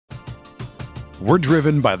We're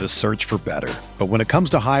driven by the search for better. But when it comes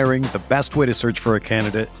to hiring, the best way to search for a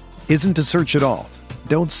candidate isn't to search at all.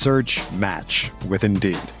 Don't search, match with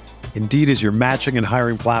Indeed. Indeed is your matching and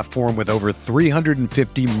hiring platform with over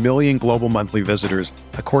 350 million global monthly visitors,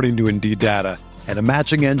 according to Indeed data, and a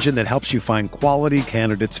matching engine that helps you find quality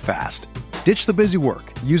candidates fast. Ditch the busy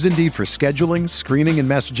work. Use Indeed for scheduling, screening, and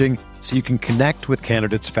messaging so you can connect with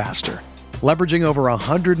candidates faster. Leveraging over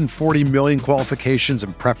 140 million qualifications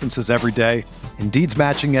and preferences every day, Indeed's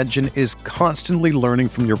matching engine is constantly learning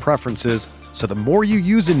from your preferences, so the more you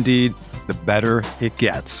use Indeed, the better it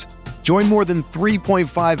gets. Join more than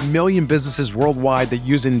 3.5 million businesses worldwide that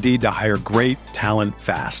use Indeed to hire great talent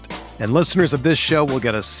fast. And listeners of this show will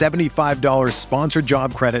get a $75 sponsored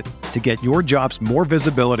job credit to get your jobs more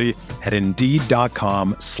visibility at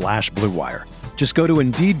Indeed.com/Blue Wire. Just go to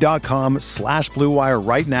Indeed.com/Blue Wire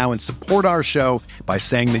right now and support our show by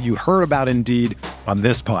saying that you heard about Indeed on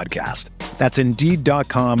this podcast. That's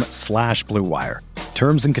Indeed.com/Blue Wire.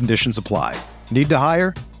 Terms and conditions apply. Need to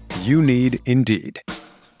hire? You need Indeed.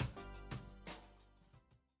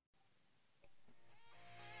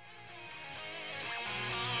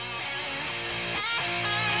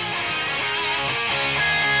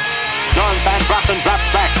 Boston drops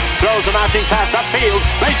back, throws an arching pass upfield.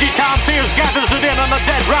 Lazy Tom Fields gathers it in on a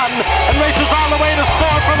dead run and races all the way to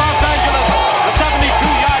score for Los Angeles. A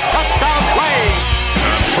 72-yard touchdown play.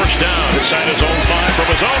 First down inside his own 5 from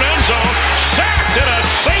his own end zone. Sacked and a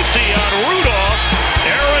safety on Rudolph.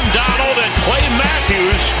 Aaron Donald and Clay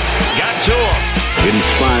Matthews got to him.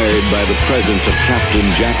 Inspired by the presence of Captain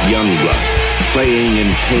Jack Youngblood, playing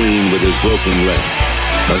in pain with his broken leg.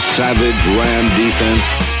 A savage Ram defense.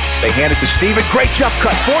 They hand it to Steven. Great jump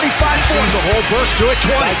cut. 45. Sees a whole burst to it.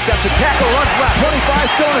 20. Steps a tackle. Runs left. 25.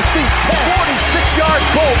 Still on his feet. 46-yard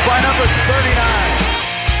goal by number 39.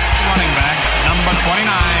 Running back, number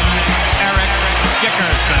 29, Eric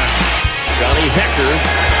Dickerson. Johnny Hecker,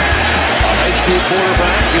 a high school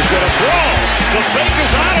quarterback, is going to throw. The fake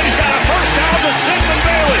is on it. He's got a first down to Stephen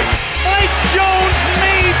Bailey. Mike Jones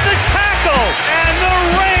made the tackle, and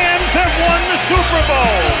the Rams have won the Super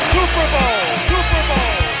Bowl. Super Bowl. Super Bowl.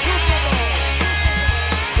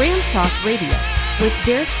 Rams Talk Radio with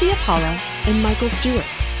Derek Ciapala and Michael Stewart.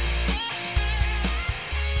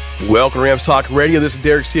 Welcome to Rams Talk Radio. This is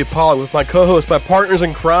Derek Ciapala with my co-host, my partners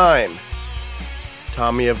in crime,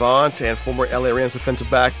 Tommy Avant, and former LA Rams defensive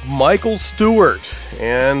back Michael Stewart.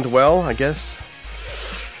 And, well, I guess,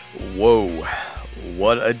 whoa,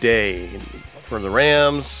 what a day for the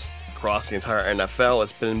Rams across the entire NFL.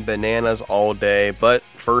 It's been bananas all day. But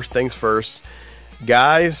first things first,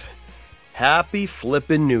 guys, happy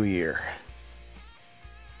flippin' New Year.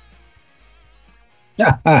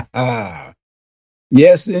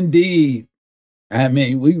 Yes, indeed. I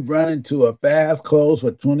mean, we've run into a fast close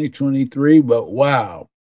for 2023, but wow,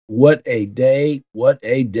 what a day, what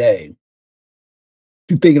a day.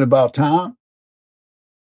 You thinking about Tom?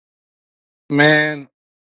 Man,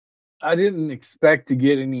 I didn't expect to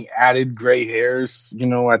get any added gray hairs,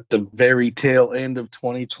 at the very tail end of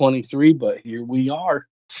 2023, but here we are,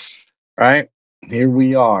 right? Here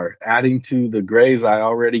we are, adding to the grays I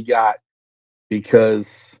already got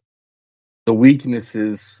because the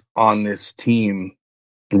weaknesses on this team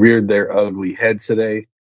reared their ugly heads today.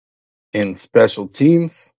 In special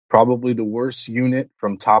teams, probably the worst unit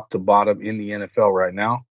from top to bottom in the NFL right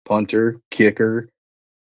now. Punter, kicker,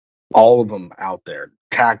 all of them out there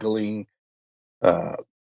tackling,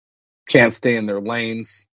 can't stay in their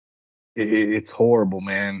lanes. It's horrible,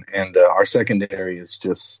 man. And our secondary is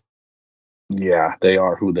just, they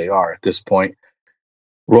are who they are at this point.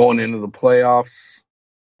 Rolling into the playoffs,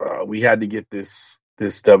 we had to get this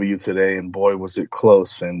W today, and boy, was it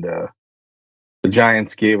close. And the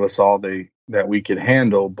Giants gave us all that we could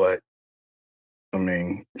handle, but I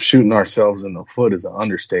mean, shooting ourselves in the foot is an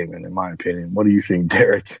understatement, in my opinion. What do you think,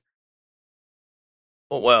 Derek?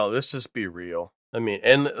 Well, let's just be real. I mean,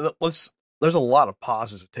 and there's a lot of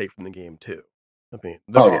pauses to take from the game too. I mean,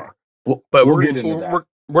 there are. But we're going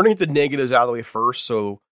to get the negatives out of the way first,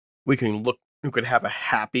 so we can have a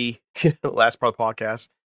happy last part of the podcast.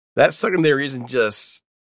 That secondary isn't just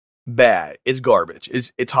bad; it's garbage.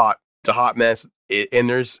 It's hot. It's a hot mess.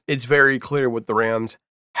 It's very clear what the Rams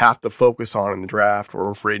have to focus on in the draft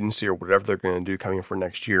or free agency or whatever they're going to do coming for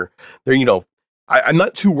next year. I'm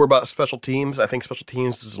not too worried about special teams. I think special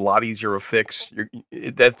teams is a lot easier to fix.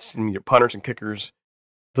 That's your punters and kickers.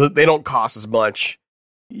 They don't cost as much.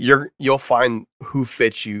 You'll find who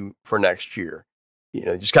fits you for next year.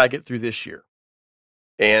 Just gotta get through this year.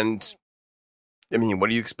 And I mean, what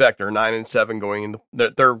do you expect? They're 9-7 going in.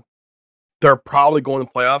 They're probably going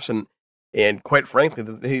to playoffs, and quite frankly,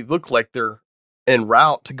 they look like they're en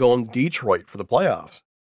route to going to Detroit for the playoffs.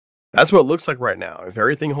 That's what it looks like right now. If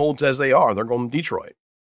everything holds as they are, they're going to Detroit.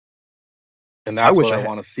 And that's what I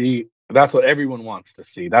want to see. That's what everyone wants to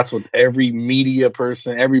see. That's what every media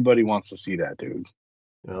person, everybody wants to see that, dude.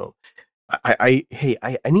 You know, I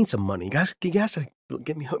need some money. You guys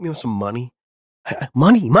hook me with some money.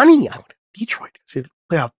 Money. I want Detroit.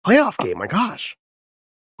 Playoff game. My gosh.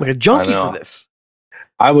 I'm like a junkie for this.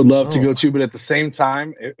 I would love to go too, but at the same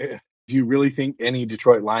time, if you really think any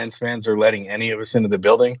Detroit Lions fans are letting any of us into the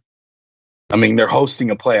building, I mean, they're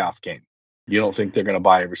hosting a playoff game. You don't think they're going to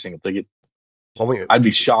buy every single ticket? Well, I'd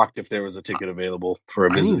be shocked if there was a ticket available for a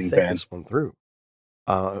visiting fan. This one through.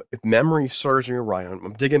 If memory serves me right,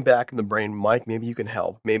 I'm digging back in the brain. Mike, maybe you can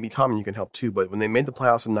help. Maybe Tommy, you can help too. But when they made the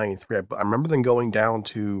playoffs in '93, I remember them going down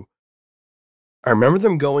to.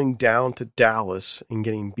 Dallas and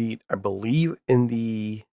getting beat. I believe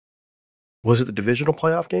was it the divisional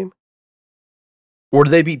playoff game, or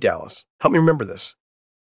did they beat Dallas? Help me remember this.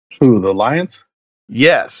 Who, the Lions?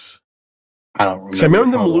 Yes, I don't remember. I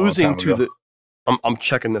remember them losing to the. I'm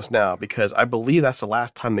checking this now because I believe that's the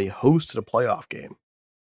last time they hosted a playoff game.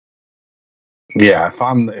 Yeah, if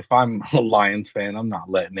I'm a Lions fan, I'm not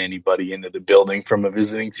letting anybody into the building from a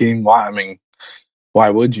visiting team. Why? I mean, why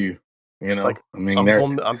would you? You know,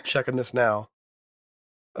 I'm checking this now.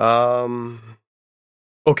 Okay.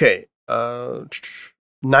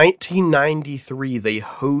 1993, they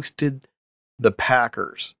hosted the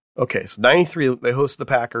Packers. Okay, so 93, they hosted the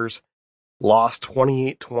Packers, lost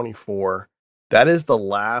 28-24. That is the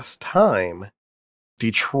last time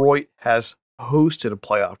Detroit has hosted a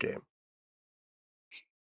playoff game.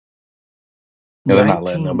 No, they're not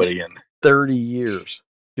letting nobody in. 30 years. It's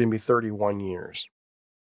going to be 31 years.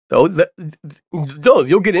 Though,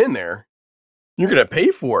 you'll get in there. You're going to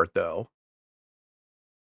pay for it, though.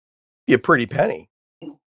 Be a pretty penny.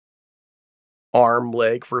 Arm,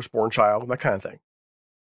 leg, firstborn child, that kind of thing.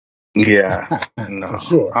 Yeah, no,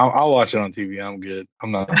 sure. I'll watch it on TV. I'm good.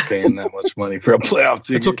 I'm not paying that much money for a playoff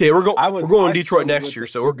ticket. It's okay. We're going to Detroit next year,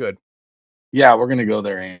 so we're good. Yeah, we're going to go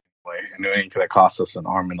there anyway. And it ain't going to cost us an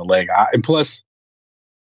arm and a leg. And plus,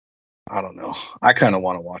 I don't know. I kind of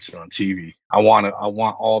want to watch it on TV. I want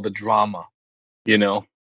all the drama, you know,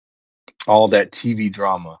 all that TV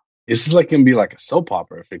drama. This is like going to be like a soap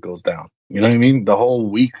opera if it goes down. You know what I mean? The whole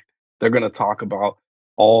week they're going to talk about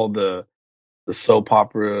all the soap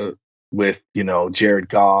opera with, you know, Jared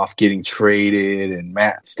Goff getting traded and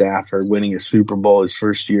Matt Stafford winning a Super Bowl his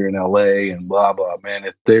first year in LA and blah, blah. Man,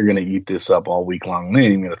 if they're going to eat this up all week long, they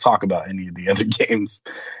ain't even going to talk about any of the other games.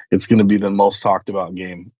 It's going to be the most talked about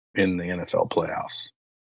game in the NFL playoffs.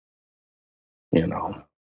 You know.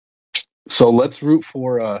 So let's root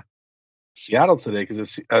for Seattle today,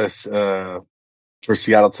 because for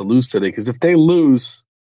Seattle to lose today, because if they lose,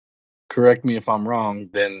 correct me if I'm wrong,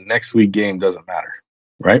 then next week game doesn't matter,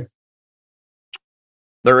 right?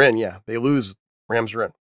 They're in, yeah. They lose, Rams are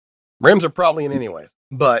in. Rams are probably in anyways,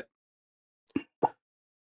 but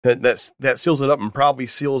that seals it up and probably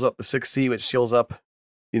seals up the 6th seed, which seals up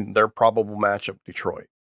in their probable matchup, Detroit.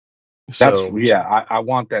 So, I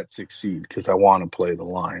want that 6th seed because I want to play the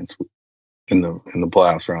Lions in the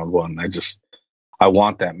playoffs round 1. I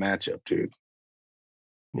want that matchup, dude.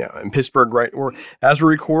 Yeah, in Pittsburgh, right? As we're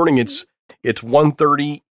recording, it's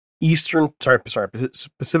 1:30 Eastern,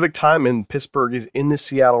 Pacific time, and Pittsburgh is in the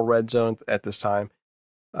Seattle red zone at this time.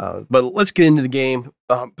 But let's get into the game.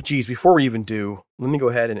 Before we even do, let me go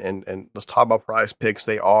ahead and let's talk about Prize Picks.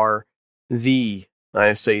 They are the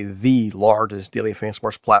largest daily fan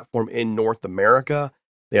sports platform in North America.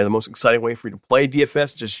 They are the most exciting way for you to play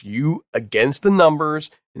DFS. Just you against the numbers.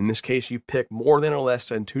 In this case, you pick more than or less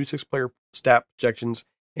than 2 to 6 player stat projections,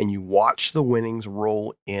 and you watch the winnings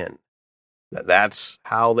roll in. That's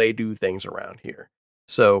how they do things around here.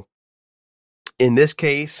 So in this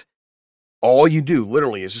case, all you do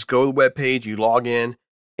literally is just go to the webpage, you log in,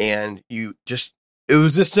 and it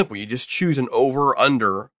was this simple. You just choose an over or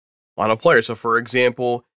under on a player. So for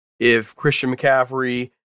example, if Christian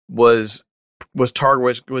McCaffrey was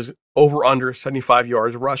over under 75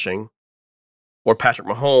 yards rushing, or Patrick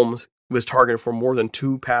Mahomes was targeted for more than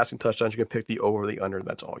 2 passing touchdowns, you can pick the over or the under.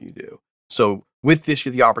 That's all you do. So with this,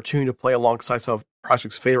 you have the opportunity to play alongside some of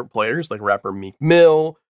Prospect's favorite players, like rapper Meek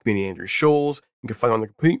Mill, comedian Andrew Scholes. You can find on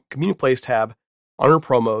the Community Plays tab under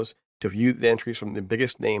promos to view the entries from the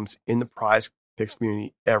biggest names in the Prize Picks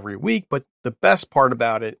community every week. But the best part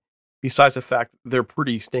about it, besides the fact that they're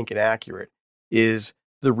pretty stinking accurate, is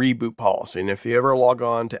the reboot policy. And if you ever log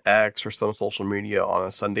on to X or some social media on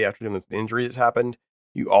a Sunday afternoon with an injury that's happened,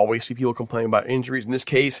 you always see people complaining about injuries. In this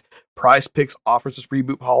case, Prize Picks offers this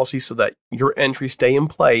reboot policy so that your entries stay in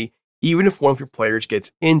play even if one of your players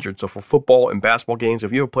gets injured. So for football and basketball games,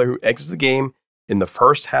 if you have a player who exits the game in the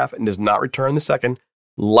first half and does not return in the second,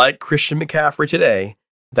 like Christian McCaffrey today,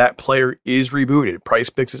 that player is rebooted. Prize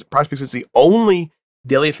Picks is the only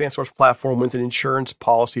daily fan sports platform with an insurance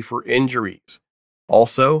policy for injuries.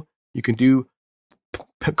 Also, you can do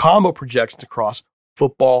combo projections across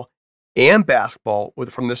football and basketball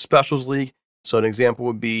from this specials league. So an example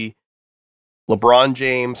would be LeBron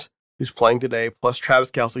James, who's playing today, plus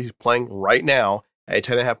Travis Kelce, who's playing right now, at a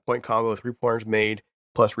 10.5-point combo with 3-pointers made,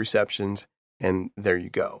 plus receptions, and there you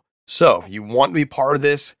go. So if you want to be part of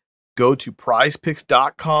this, go to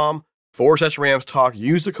prizepicks.com/Rams Talk.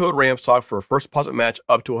 Use the code Rams Talk for a first deposit match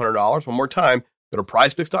up to $100. One more time, go to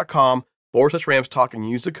prizepicks.com/Rams Talk and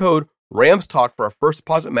use the code Rams Talk for a first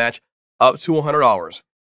deposit match up to $100.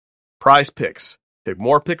 Prize Picks. Pick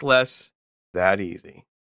more, pick less. That easy.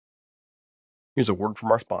 Here's a word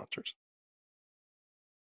from our sponsors.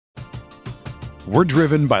 We're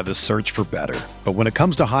driven by the search for better. But when it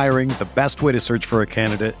comes to hiring, the best way to search for a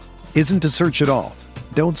candidate isn't to search at all.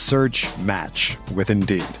 Don't search, match with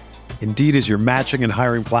Indeed. Indeed is your matching and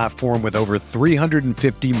hiring platform with over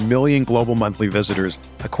 350 million global monthly visitors,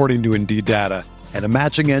 according to Indeed data, and a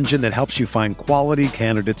matching engine that helps you find quality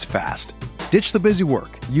candidates fast. Ditch the busy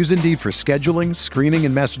work. Use Indeed for scheduling, screening,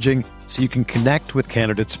 and messaging so you can connect with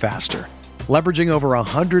candidates faster. Leveraging over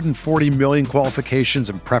 140 million qualifications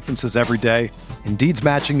and preferences every day, Indeed's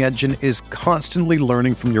matching engine is constantly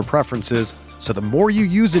learning from your preferences, so the more you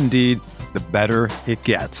use Indeed, the better it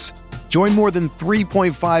gets. Join more than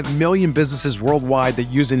 3.5 million businesses worldwide that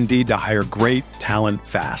use Indeed to hire great talent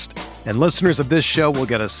fast. And listeners of this show will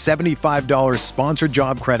get a $75 sponsored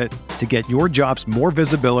job credit to get your jobs more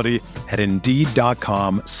visibility at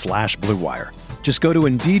Indeed.com/Blue Wire. Just go to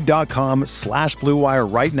Indeed.com/Blue Wire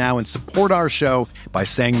right now and support our show by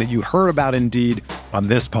saying that you heard about Indeed on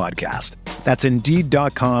this podcast. That's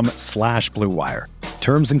Indeed.com/Blue Wire.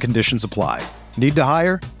 Terms and conditions apply. Need to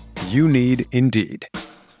hire? You need Indeed.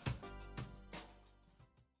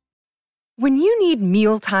 When you need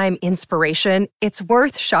mealtime inspiration, it's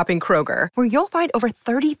worth shopping Kroger, where you'll find over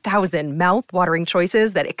 30,000 mouth-watering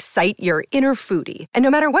choices that excite your inner foodie. And no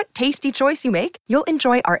matter what tasty choice you make, you'll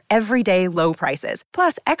enjoy our everyday low prices,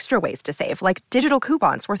 plus extra ways to save, like digital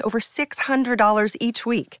coupons worth over $600 each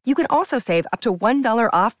week. You can also save up to $1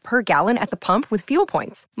 off per gallon at the pump with fuel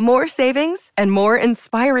points. More savings and more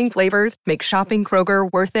inspiring flavors make shopping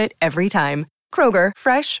Kroger worth it every time. Kroger,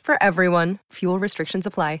 fresh for everyone. Fuel restrictions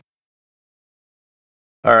apply.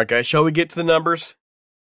 All right, guys, shall we get to the numbers?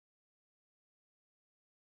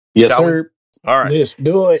 Yes, sir. All right. Let's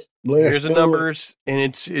do it. Here's the numbers,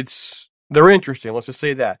 and they're interesting. Let's just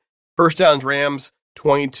say that. First downs, Rams,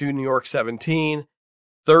 22, New York, 17.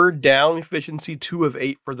 Third down efficiency, 2 of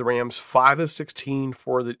 8 for the Rams, 5 of 16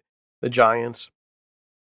 for the Giants.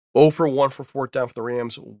 0 for 1 for fourth down for the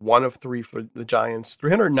Rams, 1 of 3 for the Giants.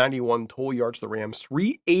 391 total yards for the Rams,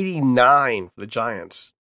 389 for the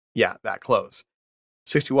Giants. Yeah, that close.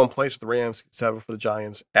 61 plays for the Rams, 7 for the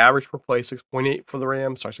Giants. Average per play, 6.8 for the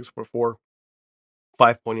Rams. 6.4.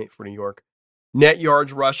 5.8 for New York. Net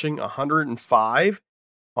yards rushing, 105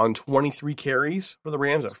 on 23 carries for the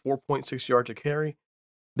Rams at 4.6 yards a carry.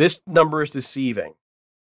 This number is deceiving.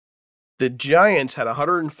 The Giants had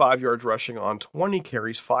 105 yards rushing on 20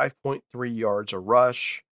 carries, 5.3 yards a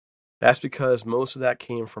rush. That's because most of that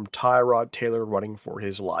came from Tyrod Taylor running for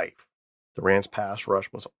his life. The Rams' pass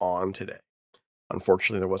rush was on today.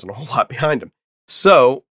 Unfortunately, there wasn't a whole lot behind him.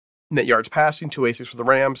 So, net yards passing, 286 for the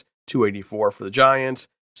Rams, 284 for the Giants,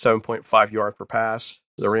 7.5 yards per pass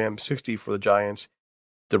for the Rams, 60 for the Giants.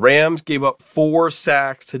 The Rams gave up 4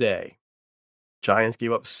 sacks today. Giants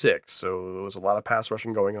gave up 6, so there was a lot of pass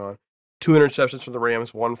rushing going on. 2 interceptions for the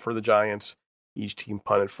Rams, 1 for the Giants. Each team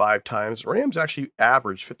punted 5 times. The Rams actually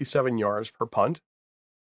averaged 57 yards per punt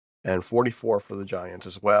and 44 for the Giants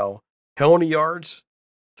as well. Penalty yards,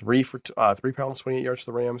 3 penalties, 28 yards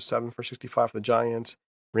for the Rams, 7 for 65 for the Giants.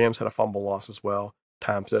 Rams had a fumble loss as well.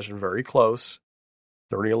 Time possession very close.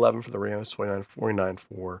 30-11 for the Rams, 29-49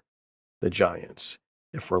 for the Giants.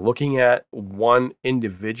 If we're looking at one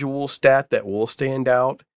individual stat that will stand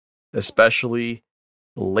out, especially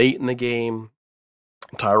late in the game,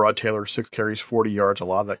 Tyrod Taylor, 6 carries, 40 yards. A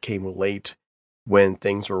lot of that came late when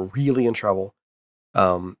things were really in trouble.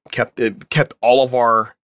 Kept all of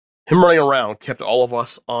him running around kept all of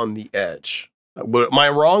us on the edge. Am I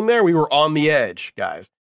wrong there? We were on the edge, guys.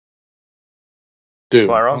 Dude,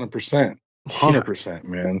 100%. 100%,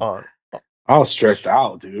 man. I was stressed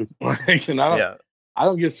out, dude. I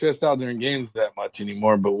don't get stressed out during games that much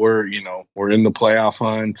anymore, but we're in the playoff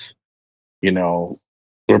hunt.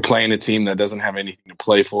 We're playing a team that doesn't have anything to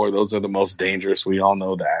play for. Those are the most dangerous. We all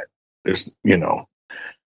know that. There's,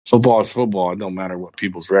 football is football. It don't matter what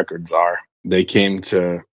people's records are. They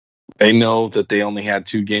know that they only had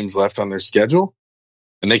 2 games left on their schedule,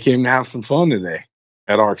 and they came to have some fun today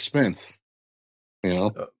at our expense.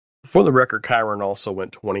 For the record, Kyron also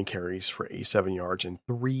went 20 carries for 87 yards and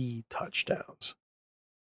 3 touchdowns.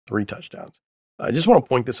 3 touchdowns. I just want to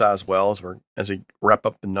point this out as well as we wrap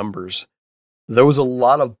up the numbers. There was a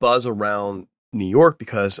lot of buzz around New York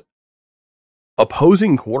because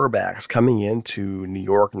opposing quarterbacks coming into New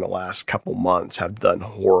York in the last couple months have done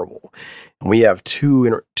horrible. And we have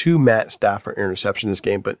two Matt Stafford interceptions in this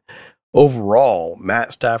game, but overall,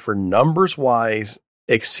 Matt Stafford, numbers-wise,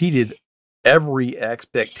 exceeded every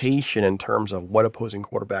expectation in terms of what opposing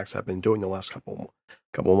quarterbacks have been doing the last couple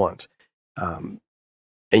of months. And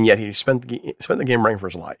yet he spent the game running for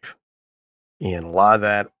his life. And a lot of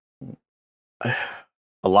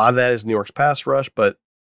that is New York's pass rush, but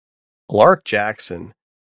Lark Jackson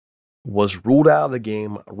was ruled out of the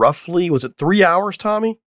game roughly, was it 3 hours,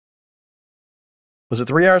 Tommy? Was it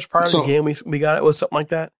 3 hours prior to the game we got it? Was something like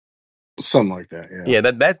that? Something like that, yeah. Yeah,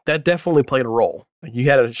 that definitely played a role. Like, you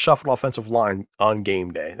had a shuffled offensive line on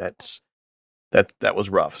game day. That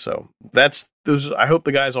was rough. So I hope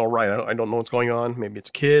the guy's all right. I don't know what's going on. Maybe it's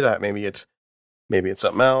a kid. Maybe it's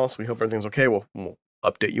something else. We hope everything's okay. We'll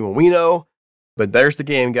update you when we know. But there's the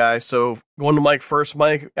game, guys. So going to Mike first.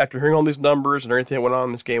 Mike, after hearing all these numbers and everything that went on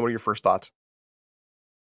in this game, what are your first thoughts?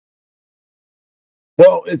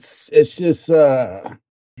 Well, it's just a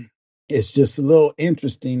little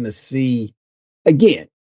interesting to see. Again,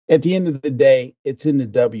 at the end of the day, it's in the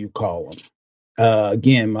W column.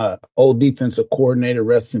 Again, my old defensive coordinator,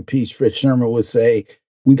 rest in peace, Fritz Sherman, would say,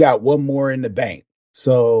 we got one more in the bank.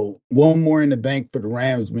 So one more in the bank for the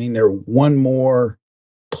Rams mean they're one more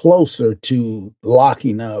closer to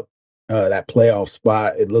locking up that playoff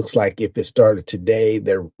spot. It looks like if it started today,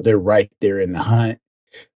 they're right there in the hunt.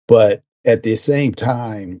 But at the same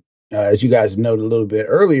time, as you guys noted a little bit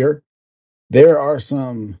earlier, there are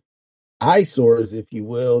some eyesores, if you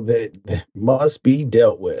will, that must be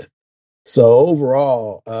dealt with. So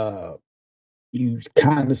overall, you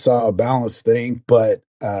kind of saw a balanced thing. But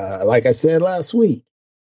like I said last week,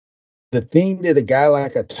 the thing that a guy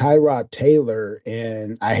like a Tyrod Taylor,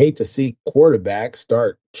 and I hate to see quarterbacks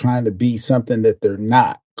start trying to be something that they're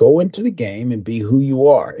not. Go into the game and be who you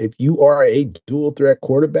are. If you are a dual threat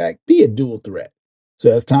quarterback, be a dual threat.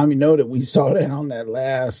 So as Tommy noted, we saw that on that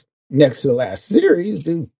next to the last series,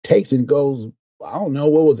 dude takes and goes, I don't know,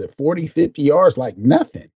 what was it, 40, 50 yards, like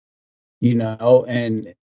nothing,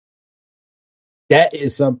 and that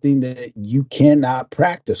is something that you cannot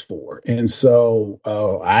practice for. And so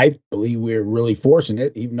I believe we're really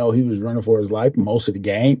fortunate, even though he was running for his life most of the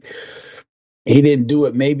game. He didn't do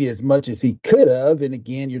it maybe as much as he could have. And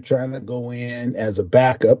again, you're trying to go in as a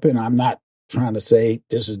backup. And I'm not trying to say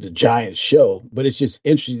this is the Giants show, but it's just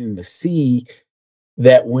interesting to see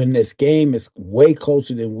that when this game is way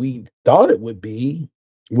closer than we thought it would be,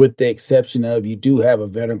 with the exception of you do have a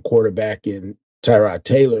veteran quarterback in Tyrod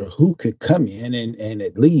Taylor who could come in and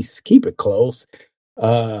at least keep it close.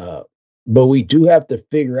 But we do have to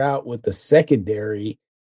figure out with the secondary,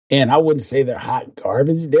 and I wouldn't say they're hot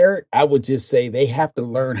garbage, Derek. I would just say they have to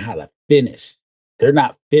learn how to finish. They're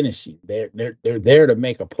not finishing. They're there to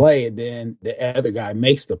make a play, and then the other guy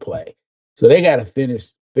makes the play. So they got to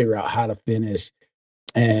figure out how to finish.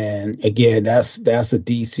 And again, that's a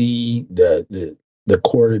DC, the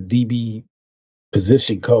quarter DB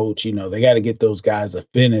position coach. They got to get those guys to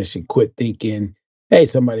finish and quit thinking, hey,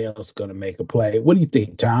 somebody else is going to make a play. What do you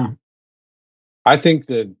think, Tom? I think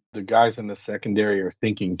that the guys in the secondary are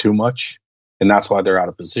thinking too much, and that's why they're out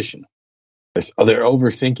of position. They're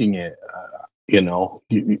overthinking it.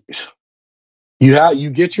 You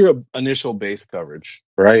get your initial base coverage,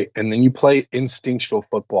 right? And then you play instinctual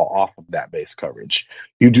football off of that base coverage.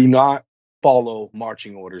 You do not follow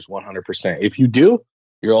marching orders 100%. If you do,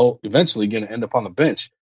 you're eventually going to end up on the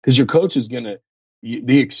bench because your coach is going to –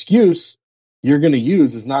 the excuse you're going to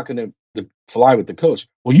use is not going to fly with the coach.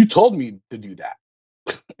 Well, you told me to do that.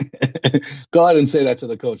 Go ahead and say that to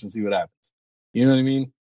the coach and see what happens. You know what I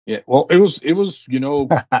mean? Yeah. Well, it was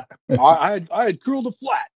I had curled a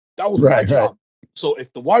flat. That was my job. Right. So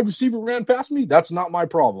if the wide receiver ran past me, that's not my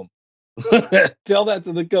problem. Tell that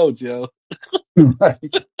to the coach, yo.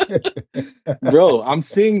 Bro, I'm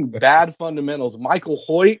seeing bad fundamentals. Michael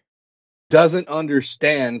Hoyt doesn't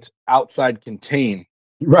understand outside contain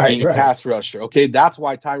being a pass rusher. Okay, that's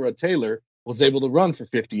why Tyrod Taylor was able to run for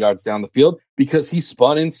 50 yards down the field because he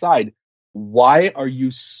spun inside. Why are you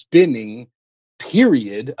spinning,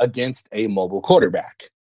 period, against a mobile quarterback?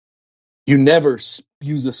 You never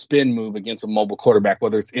use a spin move against a mobile quarterback,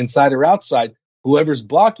 whether it's inside or outside, whoever's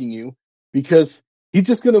blocking you, because he's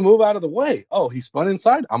just going to move out of the way. Oh, he spun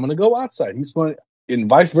inside. I'm going to go outside. He spun, and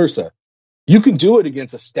vice versa. You can do it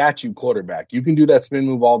against a statue quarterback. You can do that spin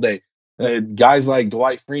move all day. Guys like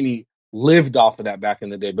Dwight Freeney lived off of that back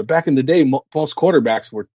in the day. But back in the day, most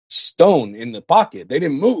quarterbacks were stone in the pocket. They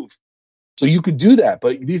didn't move. So you could do that.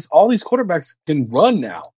 But all these quarterbacks can run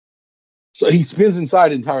now. So he spins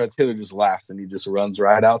inside, and Tyrod Taylor just laughs, and he just runs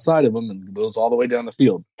right outside of him and goes all the way down the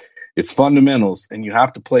field. It's fundamentals, and you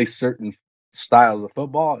have to play certain styles of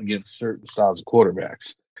football against certain styles of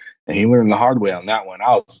quarterbacks. And he learned the hard way on that one.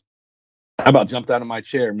 I about jumped out of my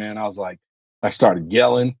chair, man. I started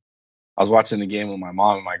yelling. I was watching the game with my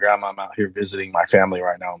mom and my grandma. I'm out here visiting my family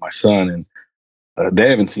right now with my son, and they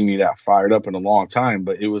haven't seen me that fired up in a long time,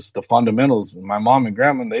 but it was the fundamentals. My mom and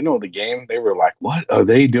grandma, they know the game. They were like, what are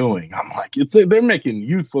they doing? I'm like, they're making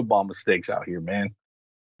youth football mistakes out here, man.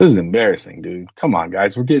 This is embarrassing, dude. Come on,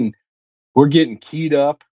 guys. We're getting keyed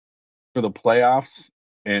up for the playoffs,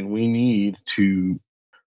 and we need to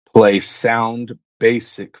play sound,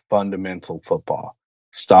 basic, fundamental football.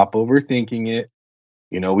 Stop overthinking it.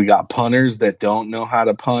 We got punters that don't know how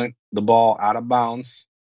to punt the ball out of bounds,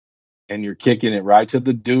 and you're kicking it right to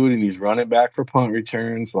the dude, and he's running back for punt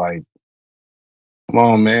returns. Like, come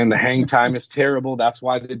on, man. The hang time is terrible. That's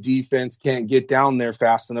why the defense can't get down there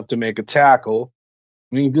fast enough to make a tackle.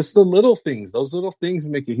 I mean, just the little things. Those little things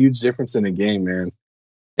make a huge difference in a game, man.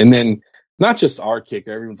 And then not just our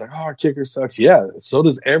kicker. Everyone's like, oh, our kicker sucks. Yeah, so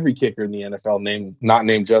does every kicker in the NFL not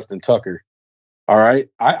named Justin Tucker. All right?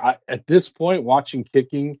 I at this point, watching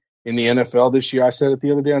kicking in the NFL this year, I said it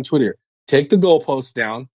the other day on Twitter, take the goalposts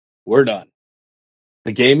down. We're done.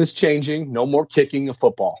 The game is changing. No more kicking of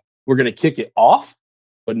football. We're going to kick it off,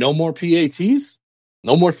 but no more PATs,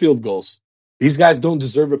 no more field goals. These guys don't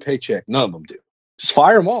deserve a paycheck. None of them do. Just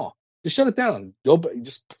fire them all. Just shut it down.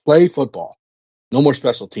 Just play football. No more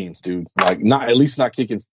special teams, dude. Like, at least not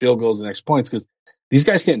kicking field goals and extra points, because these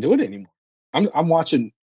guys can't do it anymore. I'm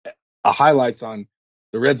watching highlights on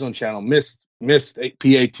the Red Zone channel. Missed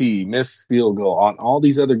PAT, missed field goal on all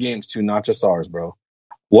these other games too, not just ours, bro.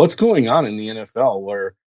 What's going on in the NFL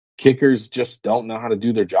where kickers just don't know how to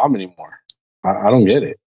do their job anymore? I don't get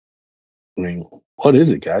it. I mean, what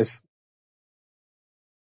is it, guys?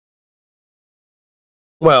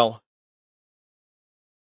 Well,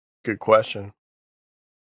 good question.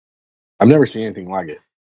 I've never seen anything like it.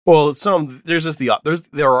 Well,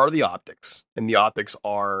 there are the optics, and the optics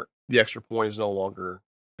are the extra point is no longer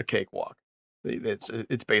a cakewalk.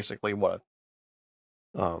 It's basically what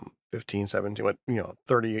 15, 17,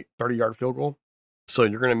 30 yard field goal. So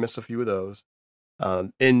you're going to miss a few of those.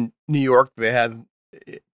 In New York,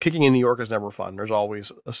 kicking in New York is never fun. There's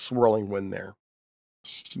always a swirling wind there.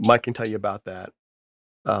 Mike can tell you about that.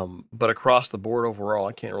 But across the board overall,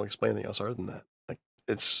 I can't really explain anything else other than that. Like,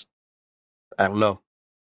 I don't know.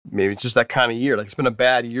 Maybe it's just that kind of year. Like, it's been a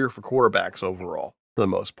bad year for quarterbacks overall for the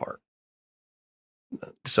most part.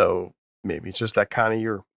 So maybe it's just that kind of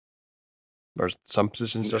year. Or some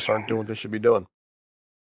positions just aren't doing what they should be doing.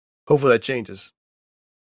 Hopefully that changes.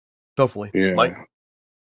 Hopefully. Yeah. Mike?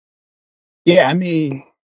 Yeah, I mean,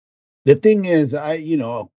 the thing is,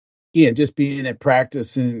 just being at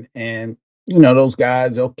practice and those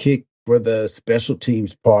guys, they'll kick for the special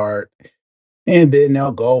teams part, and then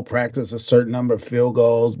they'll go practice a certain number of field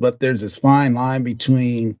goals. But there's this fine line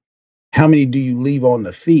between how many do you leave on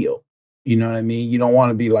the field? You know what I mean? You don't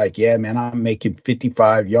want to be like, yeah, man, I'm making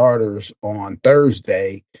 55-yarders on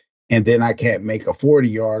Thursday, and then I can't make a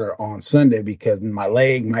 40-yarder on Sunday because my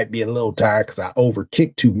leg might be a little tired because I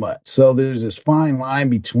overkicked too much. So there's this fine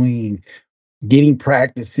line between getting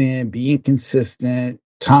practice in, being consistent.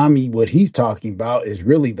 Tommy, what he's talking about is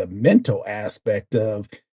really the mental aspect of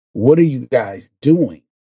what are you guys doing?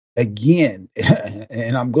 Again,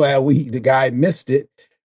 and I'm glad the guy missed it,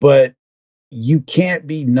 but you can't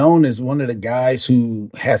be known as one of the guys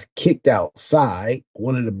who has kicked outside,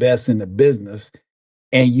 one of the best in the business,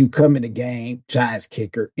 and you come in the game, Giants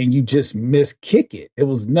kicker, and you just miskick it. There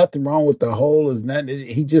was nothing wrong with the hole.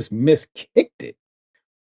 He just miskicked it.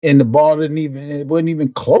 And the ball wasn't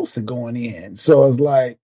even close to going in. So it's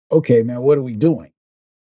like, okay, man, what are we doing?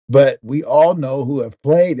 But we all know who have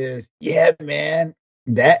played is, yeah, man,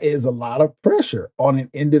 that is a lot of pressure on an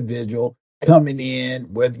individual coming in,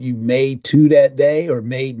 whether you made 2 that day or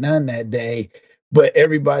made none that day. But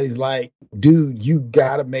everybody's like, dude, you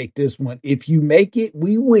got to make this one. If you make it,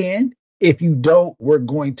 we win. If you don't, we're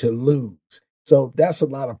going to lose. So that's a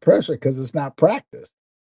lot of pressure because it's not practice.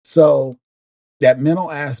 So that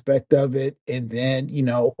mental aspect of it, and then,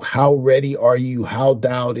 how ready are you? How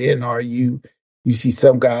dialed in are you? You see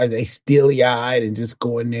some guys, they steely-eyed and just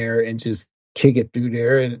go in there and just kick it through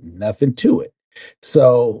there and nothing to it.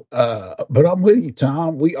 So, but I'm with you,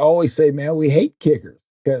 Tom. We always say, man, we hate kickers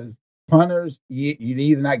because punters, you're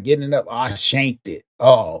either not getting it up, I shanked it.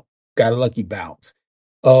 Oh, got a lucky bounce.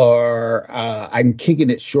 Or I'm kicking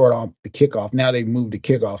it short on the kickoff. Now they've moved the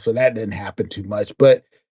kickoff, so that didn't happen too much. But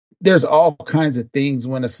there's all kinds of things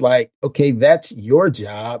when it's like, okay, that's your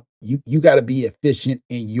job. You got to be efficient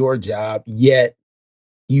in your job, yet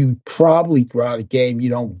you probably throughout a game, you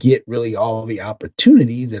don't get really all the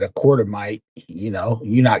opportunities that a quarter might, you're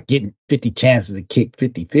not getting 50 chances to kick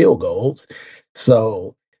 50 field goals.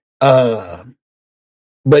 So, but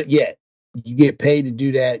yet you get paid to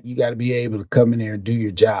do that. You got to be able to come in there and do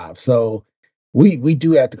your job. So we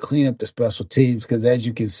do have to clean up the special teams because, as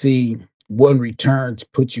you can see, one return to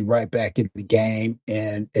put you right back in the game.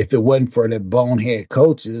 And if it wasn't for the bonehead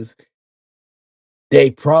coaches,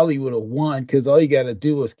 they probably would have won because all you got to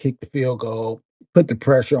do is kick the field goal, put the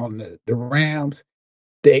pressure on the Rams.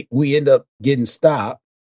 We end up getting stopped.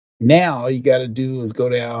 Now all you got to do is go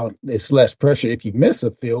down. It's less pressure. If you miss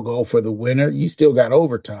a field goal for the winner, you still got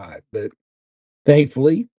overtime. But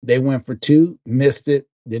thankfully, they went for 2, missed it.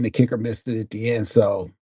 Then the kicker missed it at the end. So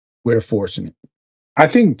we're fortunate. I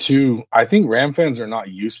think Ram fans are not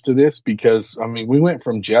used to this because, we went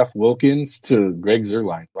from Jeff Wilkins to Greg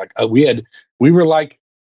Zuerlein. Like we were like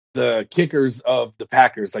the kickers of the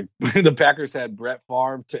Packers. Like the Packers had Brett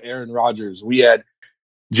Favre to Aaron Rodgers. We had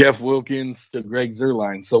Jeff Wilkins to Greg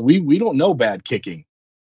Zuerlein. So we don't know bad kicking.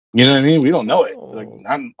 You know what I mean? We don't know it. Like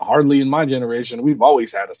not hardly in my generation. We've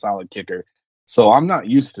always had a solid kicker. So I'm not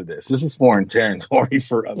used to this. This is foreign territory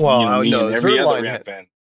for me and every other Ram fan.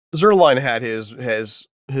 Zuerlein had his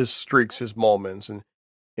streaks, his moments,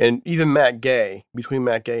 and even between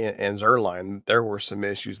Matt Gay and Zuerlein, there were some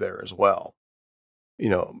issues there as well.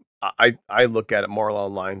 I look at it more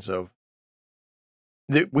along the lines of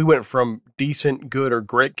we went from decent, good, or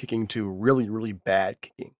great kicking to really, really bad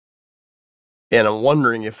kicking. And I'm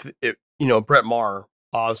wondering if Brett Maher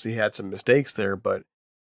obviously had some mistakes there, but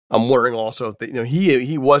I'm wondering also if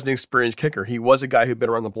he was an experienced kicker. He was a guy who'd been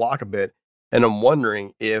around the block a bit. And I'm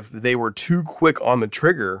wondering if they were too quick on the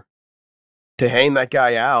trigger to hang that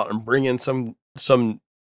guy out and bring in some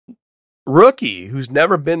rookie who's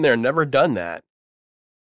never been there, never done that,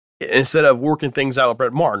 instead of working things out with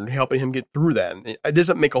Brett Maher and helping him get through that. And it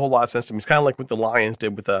doesn't make a whole lot of sense to me. It's kind of like what the Lions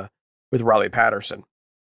did with Riley Patterson.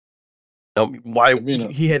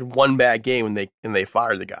 He had one bad game and they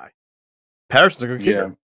fired the guy. Patterson's a good kicker. Yeah.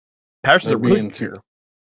 Patterson's a really good kicker.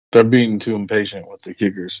 They're being too impatient with the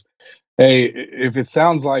kickers. Hey, if it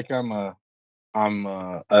sounds like I'm a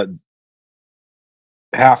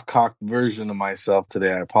half-cocked version of myself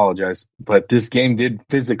today, I apologize. But this game did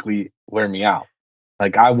physically wear me out.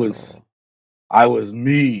 Like I was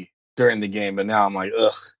me during the game, but now I'm like,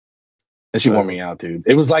 ugh. That shit wore me out, dude.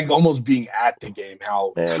 It was like almost being at the game,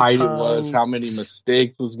 how tight it was, how many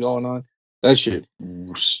mistakes was going on. That shit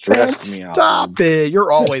stressed me out. Stop it.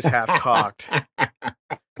 You're always half-cocked.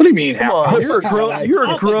 What do you mean? Come on, you're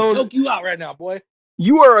a grown. Choke you out right now, boy.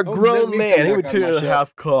 You are a grown man. He would tell you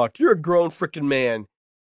half cocked. You're a grown freaking man. You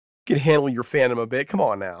can handle your fandom a bit. Come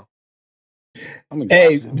on now. I'm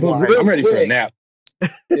ready for a nap.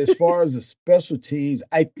 As far as the special teams,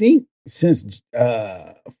 I think since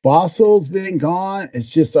Fossil's been gone, it's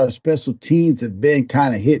just our special teams have been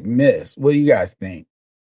kind of hit and miss. What do you guys think?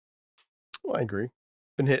 Well, I agree.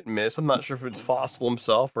 Been hit and miss. I'm not sure if it's Fossil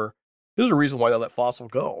himself or there's a reason why they let Fossil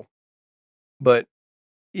go. But,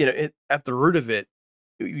 at the root of it,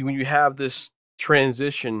 when you have this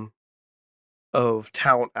transition of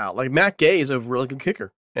talent out, like Matt Gay is a really good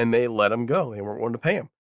kicker, and they let him go. They weren't willing to pay him.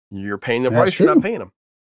 You're paying the price, you're not paying him.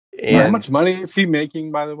 And, how much money is he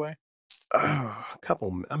making, by the way? A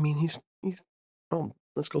couple. I mean, he's. Oh,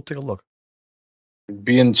 let's go take a look.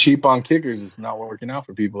 Being cheap on kickers is not working out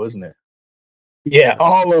for people, isn't it? Yeah,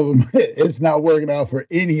 all of them. It's not working out for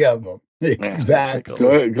any of them. Exactly.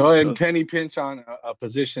 Go ahead and penny pinch on a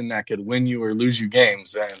position that could win you or lose you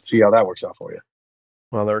games and see how that works out for you.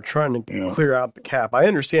 Well, they're trying to clear out the cap. I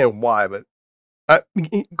understand why, but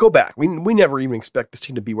go back. We never even expect this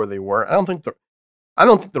team to be where they were. I don't think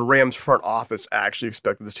the Rams front office actually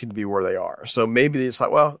expected this team to be where they are. So maybe they just like,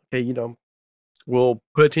 well, okay, we'll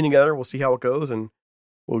put a team together, we'll see how it goes, and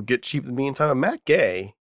we'll get cheap in the meantime. And Matt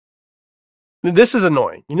Gay, this is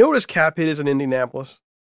annoying. You know what his cap hit is in Indianapolis?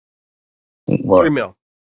 What? $3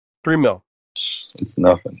 million. It's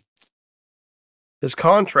nothing. His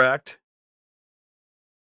contract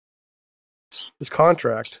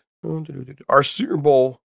Our Super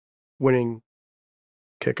Bowl winning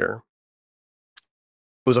kicker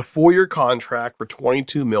was a 4-year contract for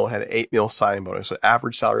 $22 million, had an $8 million signing bonus. So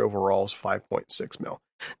average salary overall is $5.6 million.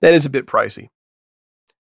 That is a bit pricey.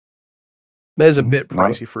 That is a bit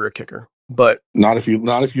pricey for a kicker, but not if you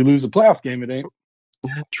lose the playoff game. It ain't.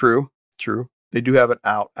 True. They do have it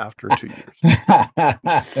out after 2 years.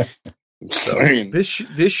 So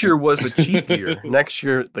this year was the cheap year. Next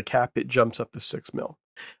year, the cap hit jumps up to $6 million.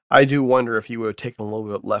 I do wonder if he would have taken a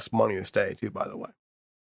little bit less money to stay too. By the way,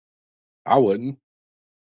 I wouldn't.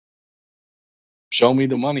 Show me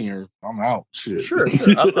the money or I'm out. Shit. Sure.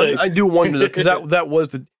 I do wonder because that was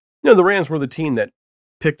the the Rams were the team that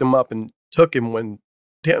picked him up and took him when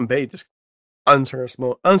Tampa Bay just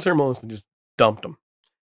unceremoniously just dumped him.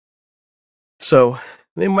 So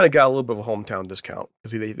they might have got a little bit of a hometown discount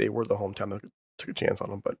because they were the hometown that took a chance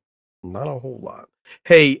on him, but not a whole lot.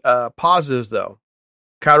 Hey, positives though.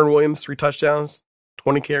 Kyren Williams, 3 touchdowns,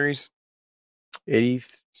 20 carries,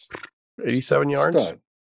 87 yards.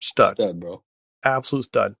 Stud, bro. Absolute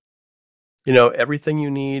stud. Everything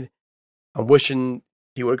you need. I'm wishing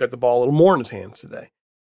he would have got the ball a little more in his hands today.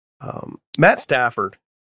 Matt Stafford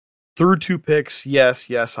threw 2 picks.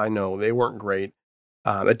 Yes, I know. They weren't great.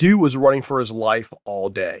 The dude was running for his life all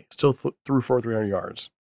day. Still threw for 300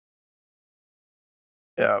 yards.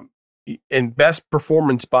 And best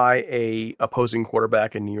performance by a opposing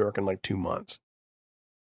quarterback in New York in like 2 months.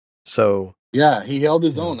 So yeah, he held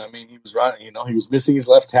his own. I mean, he was running. He was missing his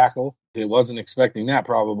left tackle. He wasn't expecting that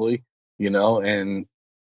probably. And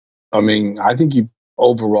I mean, I think he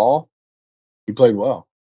played well.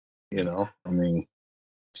 I mean,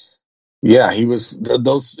 yeah, he was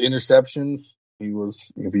those interceptions. He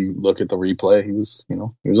was, if you look at the replay, he was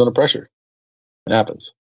under pressure. It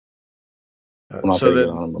happens. I'm not going to get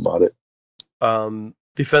on him about it.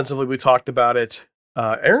 Defensively, we talked about it.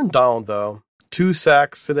 Aaron Donald, though, 2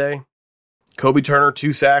 sacks today. Kobe Turner,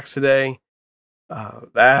 2 sacks today.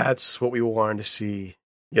 That's what we wanted to see.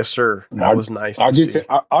 Yes, sir. That was nice to see.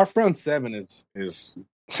 Our front seven is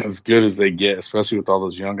as good as they get, especially with all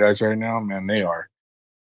those young guys right now. Man,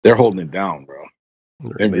 they're holding it down, bro.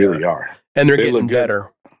 They really are. And they're getting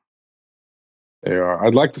better. They are.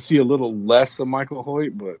 I'd like to see a little less of Michael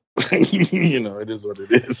Hoyt, but it is what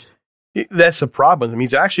it is. That's the problem. I mean,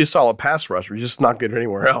 he's actually a solid pass rusher. He's just not good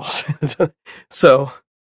anywhere else. So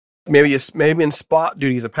maybe in spot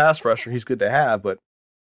duty, he's a pass rusher. He's good to have, but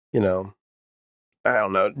I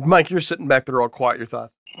don't know. Mike, you're sitting back there all quiet. Your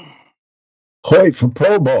thoughts? Hoyt for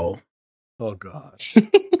Pro Bowl. Oh gosh.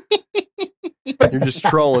 You're just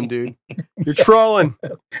trolling, dude. You're trolling.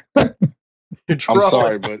 I'm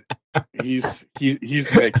sorry, but he's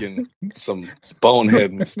making some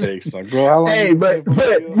bonehead mistakes. Like, bro, how long? Hey, but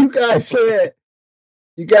you guys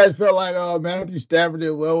felt like, oh, Matthew Stafford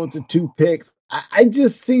did well with the 2 picks. I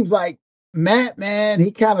just seems like Matt, man,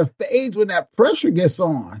 he kind of fades when that pressure gets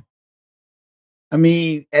on. I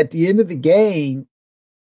mean, at the end of the game,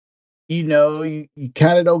 you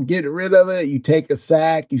kind of don't get rid of it. You take a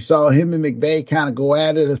sack. You saw him and McVay kind of go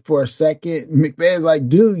at it for a second. McVay's like,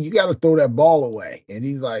 dude, you got to throw that ball away. And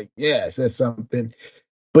he's like, yeah, says something.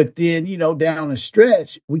 But then, down the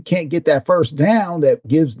stretch, we can't get that first down that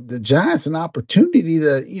gives the Giants an opportunity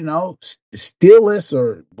to, steal us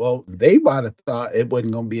they might have thought it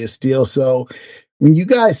wasn't going to be a steal. So when you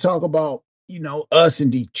guys talk about, us in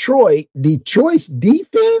Detroit's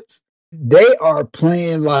defense, they are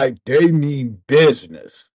playing like they mean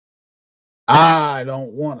business. I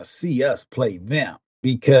don't want to see us play them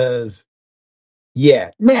because,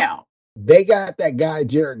 now they got that guy,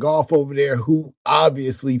 Jared Goff, over there who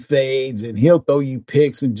obviously fades and he'll throw you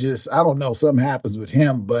picks and just, I don't know, something happens with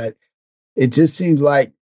him, but it just seems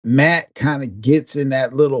like Matt kind of gets in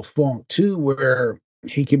that little funk too where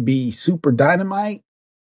he can be super dynamite.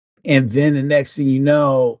 And then the next thing you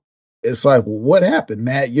know, it's like, well, what happened,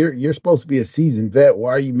 Matt? You're supposed to be a seasoned vet.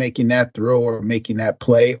 Why are you making that throw or making that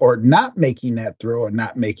play or not making that throw or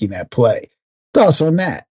not making that play? Thoughts on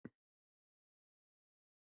that?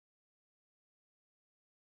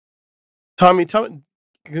 Tommy,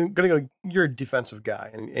 you're a defensive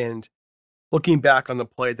guy, and looking back on the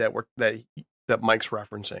play that Mike's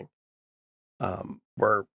referencing,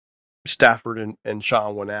 where Stafford and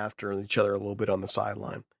Sean went after each other a little bit on the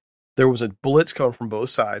sideline. There was a blitz coming from both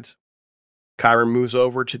sides. Kyren moves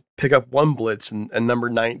over to pick up one blitz, and number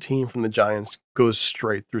 19 from the Giants goes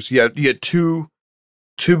straight through. So you had two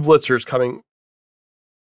blitzers coming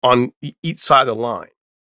on each side of the line.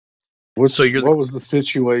 What was the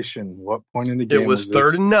situation? What point in the game? It was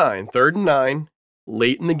third and nine,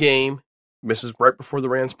 late in the game. This is right before the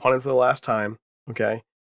Rams punted for the last time. Okay.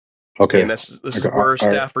 Okay, and this is where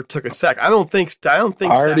Stafford took a sack. I don't think I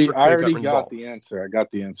already Stafford got the answer. I got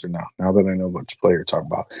the answer now. Now that I know which play you're talking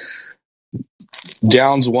about.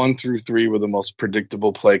 Downs 1 through 3 were the most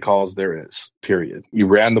predictable play calls there is, period. You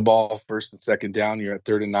ran the ball first and second down. You're at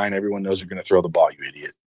 3rd and 9. Everyone knows you're going to throw the ball, you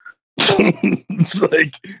idiot. It's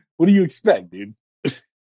like, what do you expect, dude?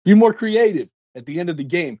 Be more creative at the end of the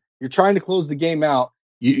game. You're trying to close the game out.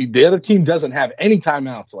 The other team doesn't have any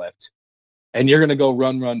timeouts left, and you're going to go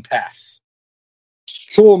run, pass.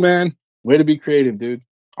 Cool, man. Way to be creative, dude.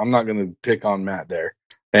 I'm not going to pick on Matt there.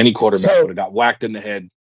 Any quarterback would have got whacked in the head.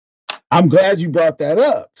 I'm glad you brought that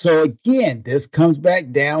up. So again, this comes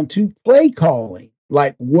back down to play calling.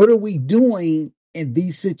 Like, what are we doing in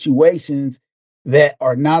these situations that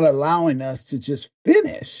are not allowing us to just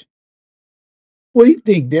finish? What do you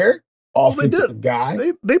think, Derek? Offensive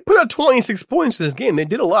guy. They put up 26 points in this game. They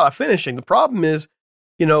did a lot of finishing. The problem is,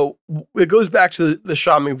 it goes back to the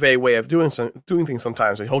Sean McVay way of doing things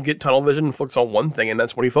sometimes. He'll get tunnel vision and focus on one thing, and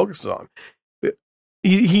that's what he focuses on.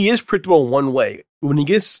 He is predictable in one way. When he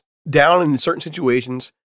gets down in certain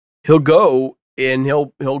situations, he'll go and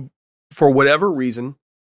he'll for whatever reason,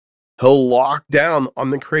 he'll lock down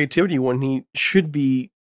on the creativity when he should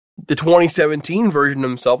be the 2017 version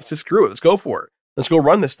of himself. To screw it. Let's go for it. Let's go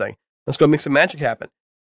run this thing. Let's go make some magic happen.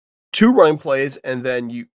 2 running plays, and then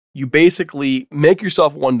you basically make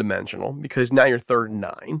yourself one-dimensional because now you're 3rd and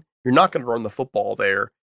 9. You're not going to run the football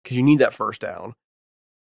there because you need that first down.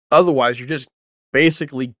 Otherwise, you're just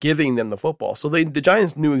basically giving them the football. So the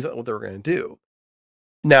Giants knew exactly what they were going to do.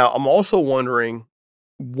 Now, I'm also wondering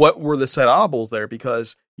what were the set audibles there,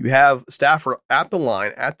 because you have Stafford at the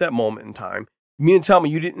line at that moment in time. You mean to tell me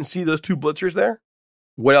you didn't see those 2 blitzers there?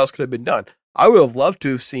 What else could have been done? I would have loved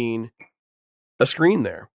to have seen a screen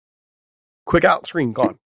there. Quick out screen,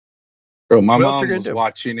 gone. Bro, my mom was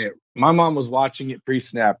watching it. My mom was watching it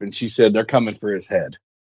pre-snap, and she said, they're coming for his head.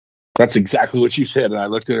 That's exactly what she said. And I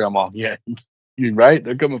looked at her, I'm all, yeah, you're right.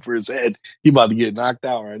 They're coming for his head. He's about to get knocked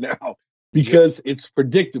out right now because it's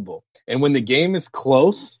predictable. And when the game is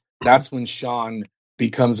close, that's when Sean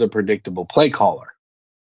becomes a predictable play caller.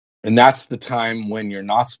 And that's the time when you're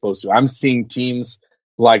not supposed to. I'm seeing teams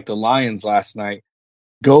like the Lions last night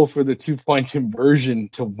go for the 2-point conversion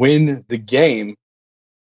to win the game.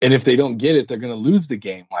 And if they don't get it, they're going to lose the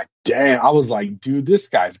game. Like, damn, I was like, dude, this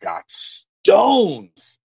guy's got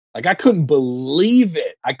stones. Like, I couldn't believe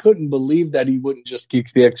it. I couldn't believe that he wouldn't just kick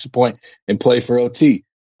the extra point and play for OT.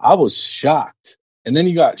 I was shocked. And then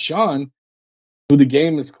you got Sean, who the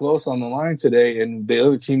game is close on the line today, and the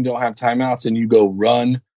other team don't have timeouts, and you go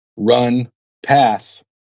run, pass.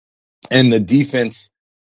 And the defense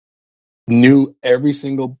knew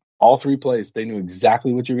all 3 plays. They knew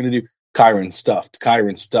exactly what you're going to do. Kyron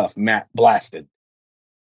stuffed, Matt blasted.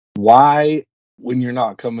 Why, when you're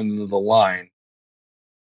not coming to the line,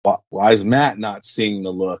 why is Matt not seeing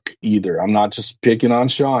the look either? I'm not just picking on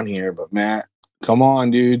Sean here, but Matt, come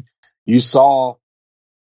on, dude. You saw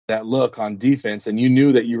that look on defense, and you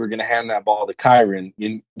knew that you were going to hand that ball to Kyron.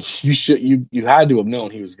 You had to have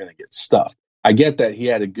known he was going to get stuffed. I get that he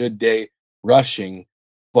had a good day rushing,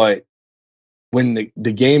 but when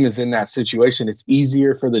the game is in that situation, it's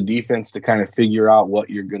easier for the defense to kind of figure out what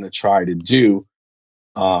you're going to try to do.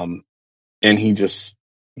 And he just,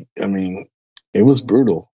 it was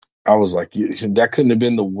brutal. I was like, that couldn't have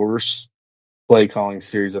been the worst play calling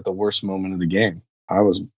series at the worst moment of the game. I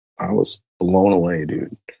was blown away,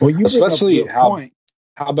 dude. Well, especially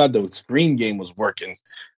how bad the screen game was working.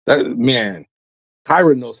 That man,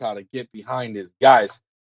 Kyron knows how to get behind his guys.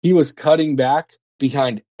 He was cutting back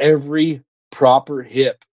behind every proper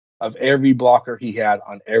hip of every blocker he had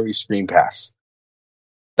on every screen pass.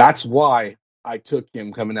 That's why I took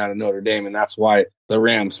him coming out of Notre Dame, and that's why the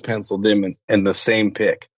Rams penciled him in the same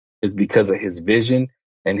pick, is because of his vision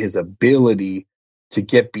and his ability to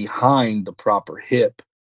get behind the proper hip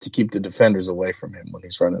to keep the defenders away from him when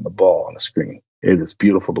he's running the ball on the screen. It is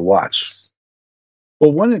beautiful to watch.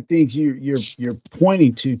 Well, one of the things you're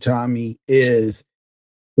pointing to, Tommy, is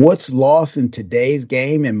what's lost in today's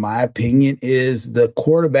game, in my opinion, is the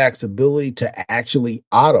quarterback's ability to actually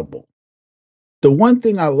audible. The one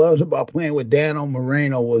thing I loved about playing with Daniel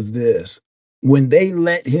Moreno was this. When they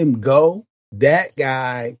let him go, that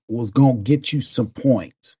guy was going to get you some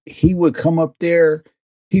points. He would come up there,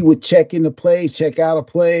 he would check into plays, check out of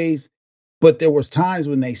plays, but there was times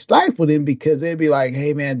when they stifled him because they'd be like,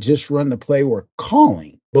 hey, man, just run the play we're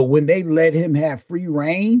calling. But when they let him have free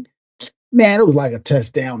reign, man, it was like a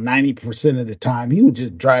touchdown 90% of the time. He would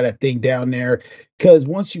just drive that thing down there because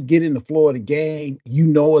once you get in the flow of the game, you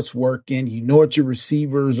know it's working. You know what your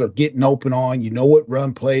receivers are getting open on. You know what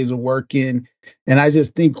run plays are working. And I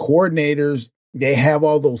just think coordinators, they have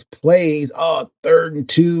all those plays. Oh, 3rd and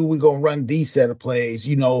 2, we're going to run these set of plays.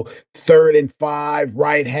 3rd and 5,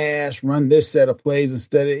 right hash, run this set of plays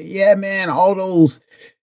instead of, yeah, man, all those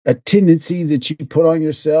tendencies that you put on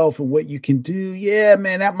yourself and what you can do. Yeah,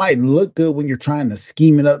 man, that might look good when you're trying to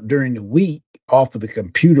scheme it up during the week off of the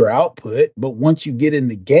computer output. But once you get in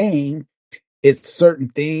the game, it's certain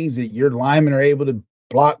things that your linemen are able to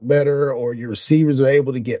block better or your receivers are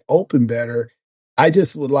able to get open better. I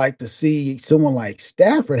just would like to see someone like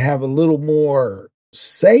Stafford have a little more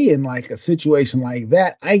say in like a situation like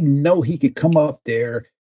that. I know he could come up there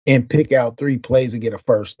and pick out 3 plays and get a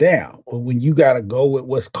first down. But when you got to go with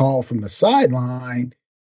what's called from the sideline,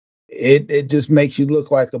 it just makes you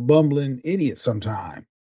look like a bumbling idiot sometimes.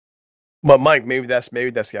 But Mike, maybe that's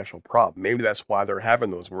the actual problem. Maybe that's why they're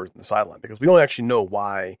having those words in the sideline, because we don't actually know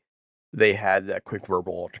why they had that quick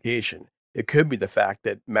verbal altercation. It could be the fact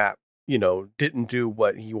that Matt, didn't do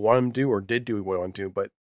what he wanted him to do or did do what he wanted to do, but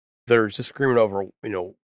there's disagreement over,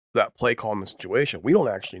 that play call in the situation. We don't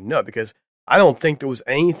actually know, because I don't think there was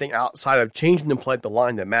anything outside of changing the play at the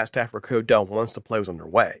line that Matt Stafford could have done once the play was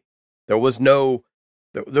underway. There was no,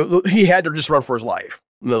 he had to just run for his life.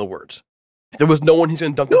 In other words, there was no one he's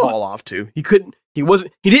going to dump the ball off to. He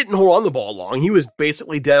didn't hold on the ball long. He was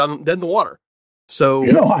basically dead in the water. So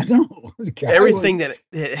I know everything that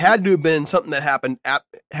it had to have been something that happened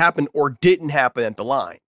or didn't happen at the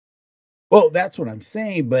line. Well, that's what I'm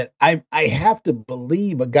saying, but I have to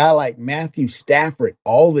believe a guy like Matthew Stafford,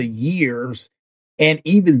 all the years, and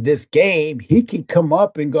even this game, he can come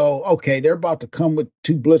up and go, okay, they're about to come with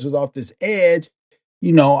 2 blitzers off this edge.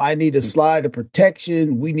 I need to slide the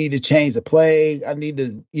protection. We need to change the play. I need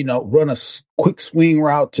to, run a quick swing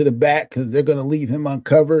route to the back because they're going to leave him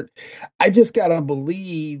uncovered. I just got to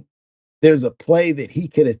believe there's a play that he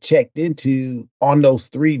could have checked into on those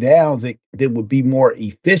 3 downs that would be more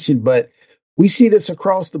efficient. But we see this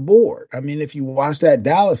across the board. I mean, if you watch that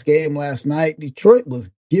Dallas game last night, Detroit was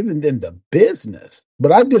giving them the business.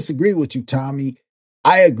 But I disagree with you, Tommy.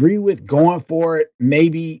 I agree with going for it.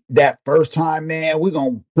 Maybe that first time, man, we're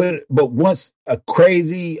going to put it. But once a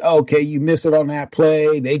crazy, okay, you miss it on that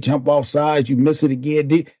play, they jump off sides, you miss it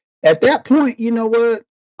again. At that point, you know what?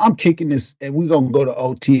 I'm kicking this and we're going to go to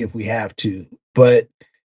OT if we have to. But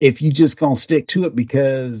if you just going to stick to it,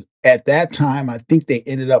 because at that time, I think they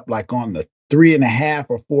ended up like on the 3.5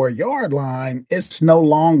 or 4 yard line, it's no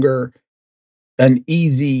longer an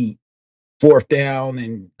easy 4th down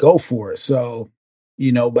and go for it. So,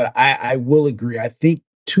 but I will agree. I think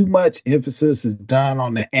too much emphasis is done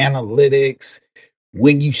on the analytics,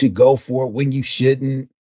 when you should go for it, when you shouldn't.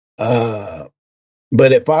 But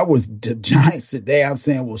if I was the Giants today, I'm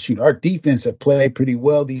saying, well, shoot, our defense have played pretty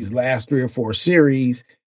well these last 3 or 4 series.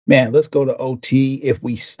 Man, let's go to OT. If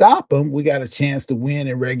we stop them, we got a chance to win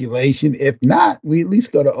in regulation. If not, we at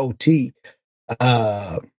least go to OT.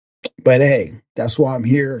 But hey, that's why I'm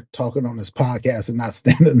here talking on this podcast and not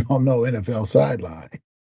standing on no NFL sideline.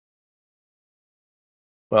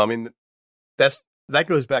 Well, I mean, that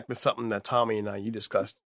goes back to something that Tommy and you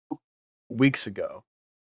discussed weeks ago,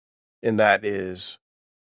 and that is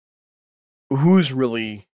who's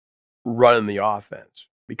really running the offense.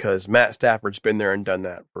 Because Matt Stafford's been there and done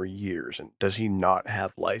that for years, and does he not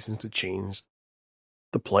have license to change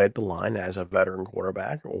the play at the line as a veteran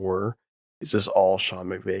quarterback, or is this all Sean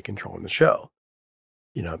McVay controlling the show?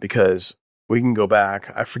 Because we can go back,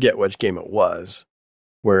 I forget which game it was,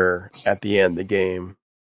 where at the end of the game,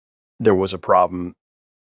 there was a problem.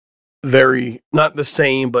 Very, not the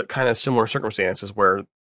same, but kind of similar circumstances where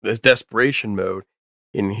this desperation mode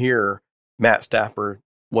in here, Matt Stafford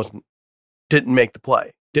didn't make the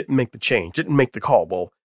play, didn't make the change, didn't make the call.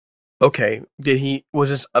 Well, okay, was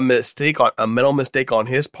this a mental mistake on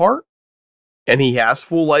his part? And he has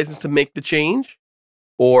full license to make the change?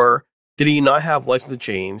 Or did he not have license to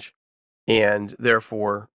change, and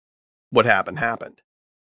therefore what happened?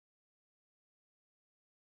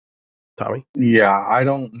 Tommy? Yeah, I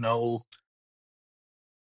don't know.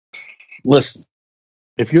 Listen,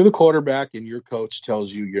 if you're the quarterback and your coach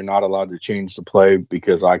tells you you're not allowed to change the play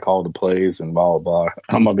because I call the plays and blah, blah, blah,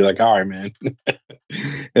 I'm going to be like, all right, man.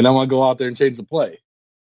 And I'm going to go out there and change the play.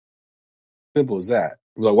 Simple as that.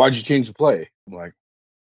 Like, why'd you change the play? I'm like,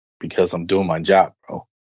 because I'm doing my job, bro.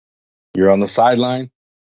 You're on the sideline.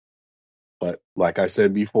 But like I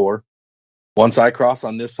said before, once I cross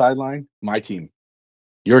on this sideline, my team,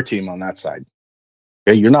 your team on that side.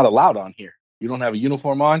 Okay, you're not allowed on here. You don't have a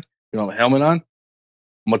uniform on. You know, the helmet on.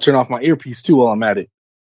 I'm gonna turn off my earpiece too while I'm at it.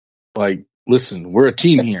 Like, listen, we're a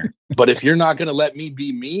team here. But if you're not gonna let me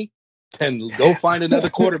be me, then go find another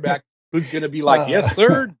quarterback who's gonna be like, yes,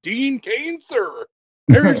 sir, Dean Cain, sir.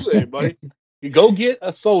 Seriously, buddy. You go get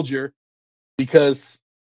a soldier because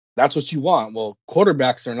that's what you want. Well,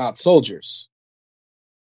 quarterbacks are not soldiers.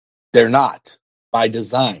 They're not by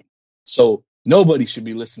design. So nobody should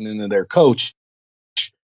be listening to their coach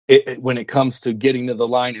when it comes to getting to the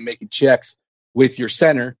line and making checks with your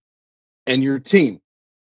center and your team.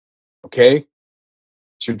 Okay?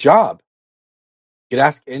 It's your job. You could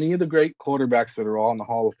ask any of the great quarterbacks that are all in the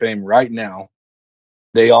Hall of Fame right now.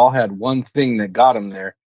 They all had one thing that got them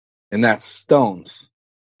there, and that's stones.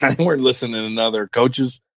 They weren't listening to other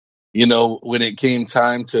coaches, you know, when it came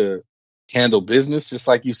time to handle business. Just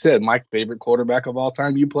like you said, my favorite quarterback of all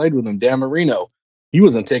time, you played with him, Dan Marino. He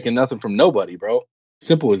wasn't taking nothing from nobody, bro.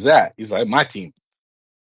 Simple as that. He's like, my team.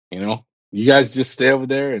 You know, you guys just stay over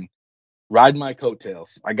there and ride my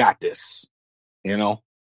coattails. I got this. You know,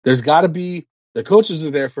 there's got to be, the coaches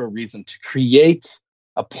are there for a reason, to create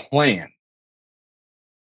a plan.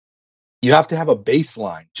 You have to have a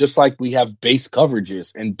baseline, just like we have base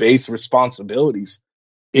coverages and base responsibilities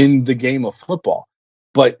in the game of football.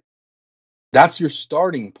 But that's your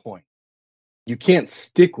starting point. You can't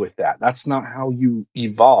stick with that. That's not how you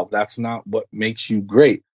evolve. That's not what makes you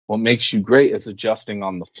great. What makes you great is adjusting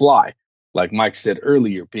on the fly. Like Mike said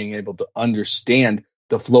earlier, being able to understand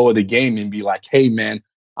the flow of the game and be like, hey, man,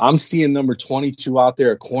 I'm seeing number 22 out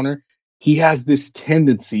there at corner. He has this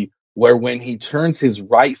tendency where when he turns his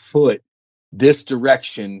right foot this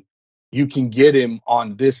direction, you can get him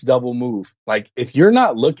on this double move. Like, if you're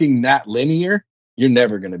not looking that linear, you're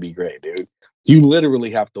never going to be great, dude. You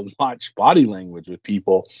literally have to watch body language with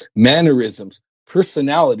people, mannerisms,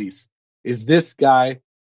 personalities. Is this guy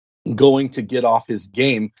going to get off his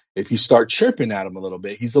game if you start chirping at him a little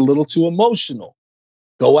bit? He's a little too emotional.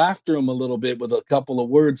 Go after him a little bit with a couple of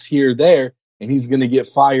words here, there, and he's going to get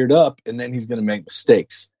fired up, and then he's going to make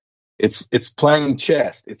mistakes. It's playing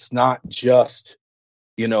chess. It's not just,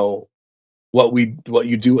 you know, what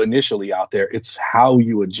you do initially out there. It's how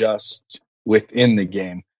you adjust within the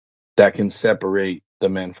game that can separate the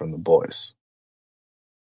men from the boys.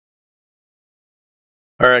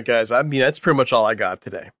 All right, guys. I mean, that's pretty much all I got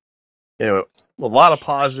today. You know, a lot of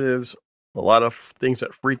positives, a lot of things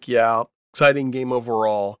that freak you out. Exciting game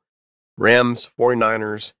overall. Rams,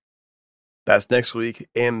 49ers. That's next week.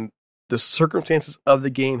 And the circumstances of the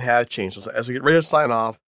game have changed. So as we get ready to sign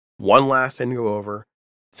off, one last thing to go over.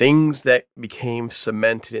 Things that became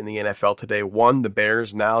cemented in the NFL today. One, the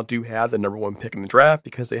Bears now do have the number one pick in the draft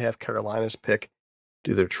because they have Carolina's pick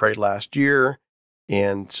due to their trade last year.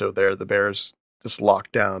 And so the Bears just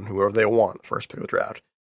locked down whoever they want, the first pick of the draft.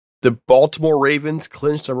 The Baltimore Ravens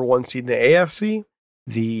clinched number one seed in the AFC.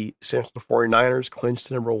 The San Francisco 49ers clinched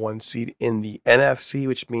the number one seed in the NFC,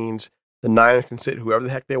 which means the Niners can sit whoever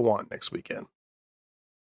the heck they want next weekend.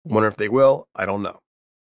 Wonder if they will. I don't know.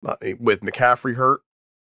 With McCaffrey hurt,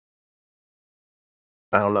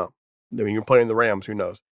 I don't know. I mean, you're playing the Rams. Who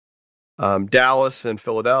knows? Dallas and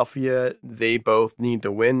Philadelphia, they both need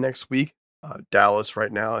to win next week. Dallas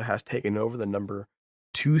right now has taken over the number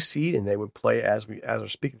 2 seed, and they would play, as we're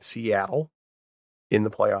speaking, Seattle in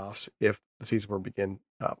the playoffs if the season were to begin.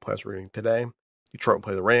 Playoffs were beginning today. Detroit would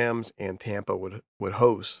play the Rams, and Tampa would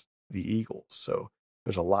host the Eagles. So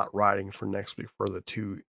there's a lot riding for next week for the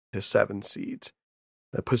 2 to 7 seeds.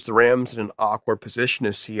 That puts the Rams in an awkward position.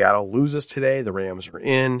 If Seattle loses today, the Rams are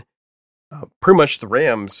in. Pretty much the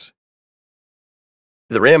Rams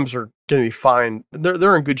are going to be fine.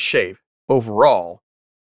 They're in good shape overall.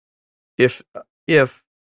 If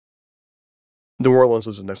New Orleans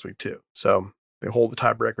loses next week too, so they hold the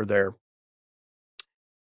tiebreaker there.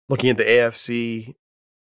 Looking at the AFC,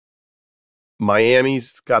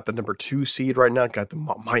 Miami's got the number 2 seed right now. God,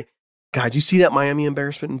 did you see that Miami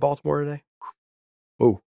embarrassment in Baltimore today?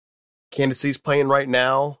 Oh, Kansas City's playing right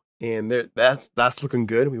now, and that's looking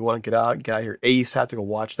good. We want to get out here ASAP to go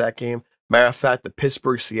watch that game. Matter of fact, the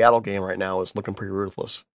Pittsburgh-Seattle game right now is looking pretty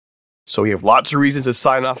ruthless. So we have lots of reasons to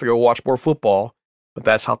sign off and go watch more football, but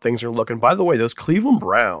that's how things are looking. By the way, those Cleveland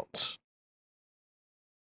Browns,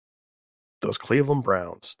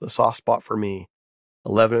 the soft spot for me,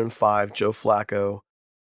 11-5, Joe Flacco.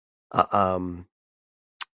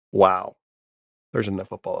 Wow. Thursday Night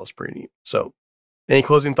Football, that was pretty neat. So, any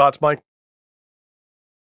closing thoughts, Mike?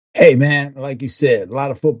 Hey, man, like you said, a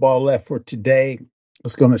lot of football left for today.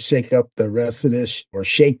 It's going to shake up the rest of this, or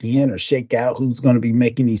shake in or shake out who's going to be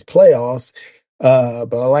making these playoffs.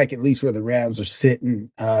 But I like at least where the Rams are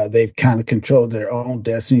sitting. They've kind of controlled their own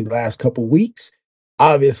destiny the last couple of weeks.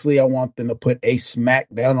 obviously, I want them to put a smack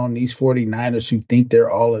down on these 49ers who think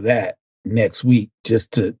they're all of that next week,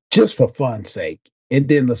 just for fun's sake. And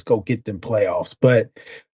then let's go get them playoffs. But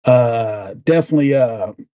definitely,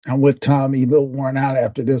 I'm with Tommy, a little worn out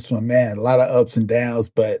after this one, man. A lot of ups and downs.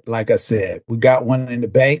 But like I said, we got one in the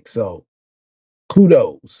bank. So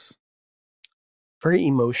kudos. Very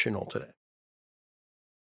emotional today.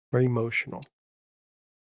 Very emotional.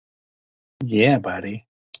 Yeah, buddy.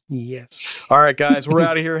 Yes. All right, guys, we're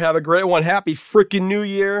out of here. Have a great one. Happy freaking New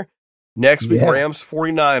Year. Next week, Rams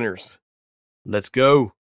 49ers. Let's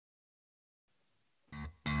go.